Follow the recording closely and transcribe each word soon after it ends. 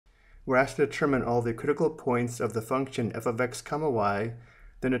We're asked to determine all the critical points of the function f of x comma y,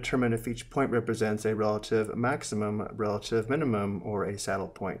 then determine if each point represents a relative maximum, relative minimum, or a saddle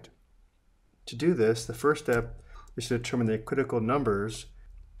point. To do this, the first step is to determine the critical numbers,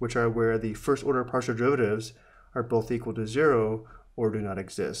 which are where the first order partial derivatives are both equal to 0 or do not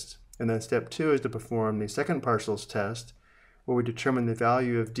exist. And then step 2 is to perform the second partials test, where we determine the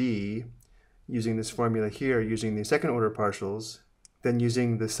value of d using this formula here, using the second order partials, then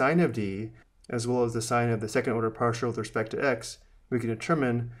using the sign of d, as well as the sign of the second order partial with respect to x, we can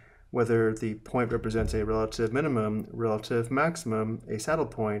determine whether the point represents a relative minimum, relative maximum, a saddle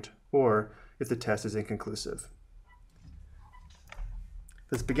point, or if the test is inconclusive.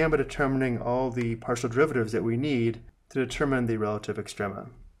 Let's begin by determining all the partial derivatives that we need to determine the relative extrema.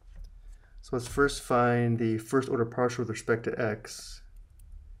 So let's first find the first order partial with respect to x,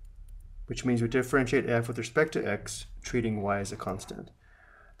 which means we differentiate f with respect to x, treating y as a constant.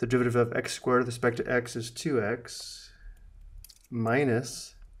 The derivative of x squared with respect to x is 2x,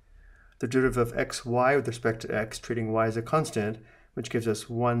 minus the derivative of xy with respect to x, treating y as a constant, which gives us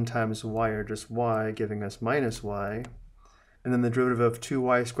 1 times y, or just y, giving us minus y. And then the derivative of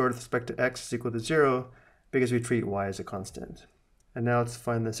 2y squared with respect to x is equal to 0, because we treat y as a constant. And now let's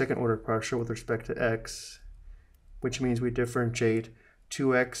find the second order partial with respect to x, which means we differentiate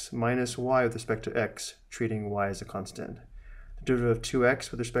 2x minus y with respect to x, treating y as a constant. The derivative of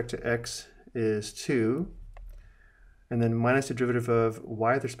 2x with respect to x is 2, and then minus the derivative of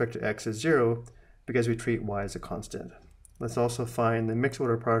y with respect to x is 0, because we treat y as a constant. Let's also find the mixed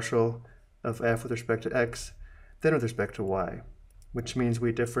order partial of f with respect to x, then with respect to y, which means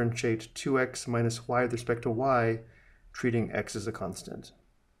we differentiate 2x minus y with respect to y, treating x as a constant.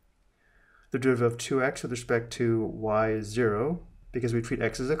 The derivative of 2x with respect to y is 0, because we treat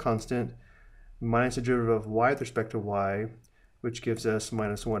x as a constant, minus the derivative of y with respect to y, which gives us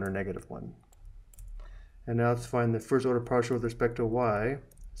minus 1 or negative 1. And now let's find the first order partial with respect to y.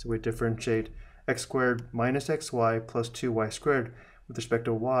 So we differentiate x squared minus xy plus 2y squared with respect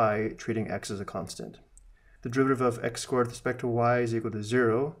to y, treating x as a constant. The derivative of x squared with respect to y is equal to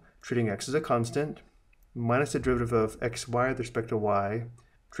 0, treating x as a constant, minus the derivative of xy with respect to y,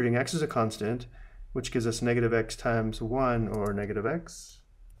 treating x as a constant, which gives us negative x times 1, or negative x,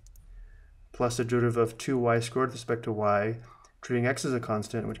 plus the derivative of 2y squared with respect to y, treating x as a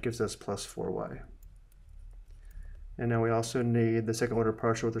constant, which gives us plus 4y. And now we also need the second order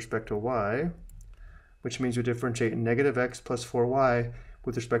partial with respect to y, which means we differentiate negative x plus 4y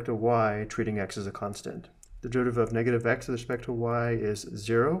with respect to y, treating x as a constant. The derivative of negative x with respect to y is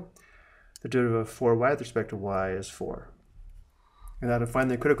 0. The derivative of 4y with respect to y is 4. And now to find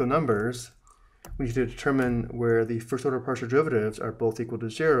the critical numbers, we need to determine where the first order partial derivatives are both equal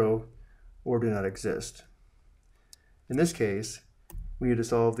to 0 or do not exist. In this case, we need to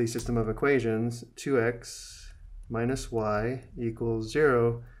solve the system of equations 2x minus y equals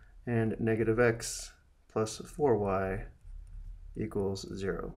 0 and negative x plus 4y equals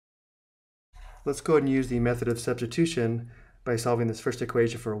 0. Let's go ahead and use the method of substitution by solving this first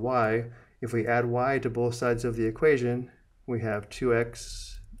equation for y. If we add y to both sides of the equation, we have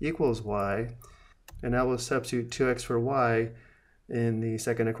 2x equals y, and now we'll substitute 2x for y in the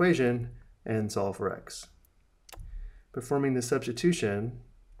second equation and solve for x. Performing the substitution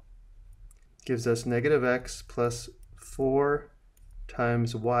gives us negative x plus 4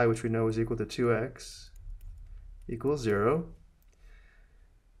 times y, which we know is equal to 2x, equals 0.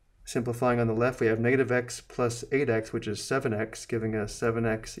 Simplifying on the left, we have negative x plus 8x, which is 7x, giving us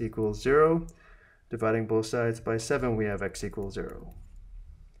 7x equals 0. Dividing both sides by 7, we have x equals 0.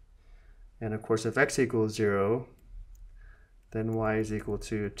 And of course, if x equals 0, then y is equal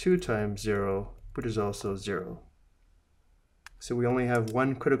to 2 times 0, which is also 0. So we only have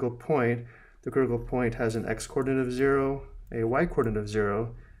one critical point. The critical point has an x-coordinate of 0, a y-coordinate of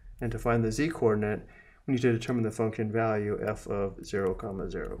 0, and to find the z-coordinate, we need to determine the function value f of 0,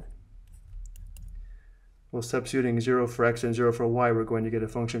 0. Well, substituting 0 for x and 0 for y, we're going to get a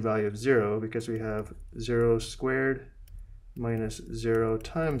function value of 0, because we have 0 squared minus 0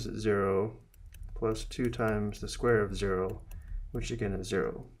 times 0 plus 2 times the square of 0, which again is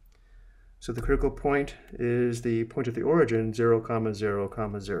 0. So the critical point is the point of the origin, 0,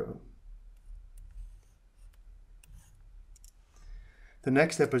 0, 0. The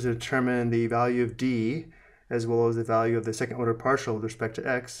next step is to determine the value of d, as well as the value of the second order partial with respect to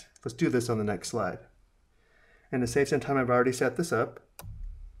x. Let's do this on the next slide. And to save some time, I've already set this up.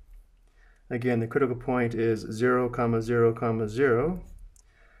 Again, the critical point is 0, 0, 0.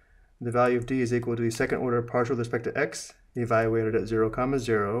 The value of d is equal to the second order partial with respect to x, evaluated at 0,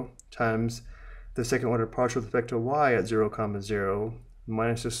 0, times the second order partial with respect to y at 0, 0,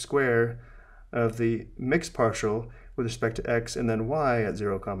 minus the square of the mixed partial with respect to x and then y at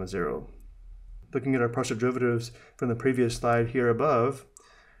 0, 0. Looking at our partial derivatives from the previous slide here above,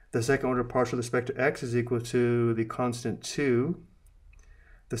 the second order partial with respect to x is equal to the constant 2.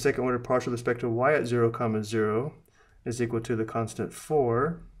 The second order partial with respect to y at 0, 0 is equal to the constant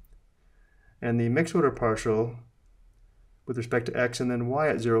 4. And the mixed order partial with respect to x and then y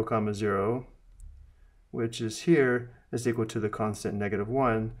at 0, 0, which is here, is equal to the constant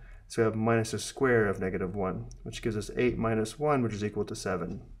 -1. So we have minus the square of -1, which gives us 8 minus 1, which is equal to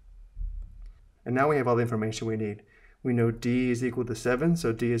 7. And now we have all the information we need. We know d is equal to 7,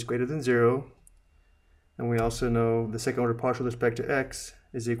 so d is greater than 0. And we also know the second order partial with respect to x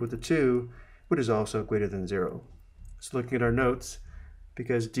is equal to 2, which is also greater than 0. So looking at our notes,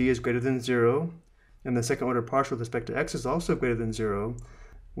 because d is greater than 0, and the second order partial with respect to x is also greater than 0,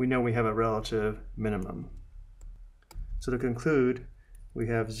 we know we have a relative minimum. So to conclude, we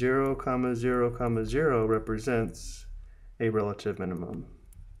have 0, 0, 0 represents a relative minimum.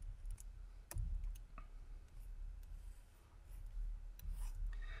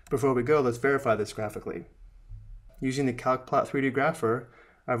 Before we go, let's verify this graphically. Using the CalcPlot 3D grapher,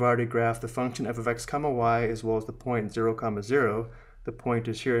 I've already graphed the function f of x comma y as well as the point 0, 0. The point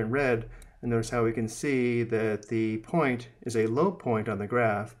is here in red, and notice how we can see that the point is a low point on the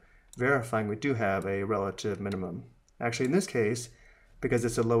graph, verifying we do have a relative minimum. Actually, in this case, because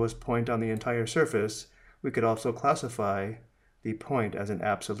it's the lowest point on the entire surface, we could also classify the point as an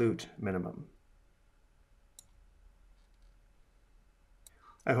absolute minimum.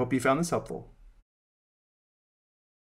 I hope you found this helpful.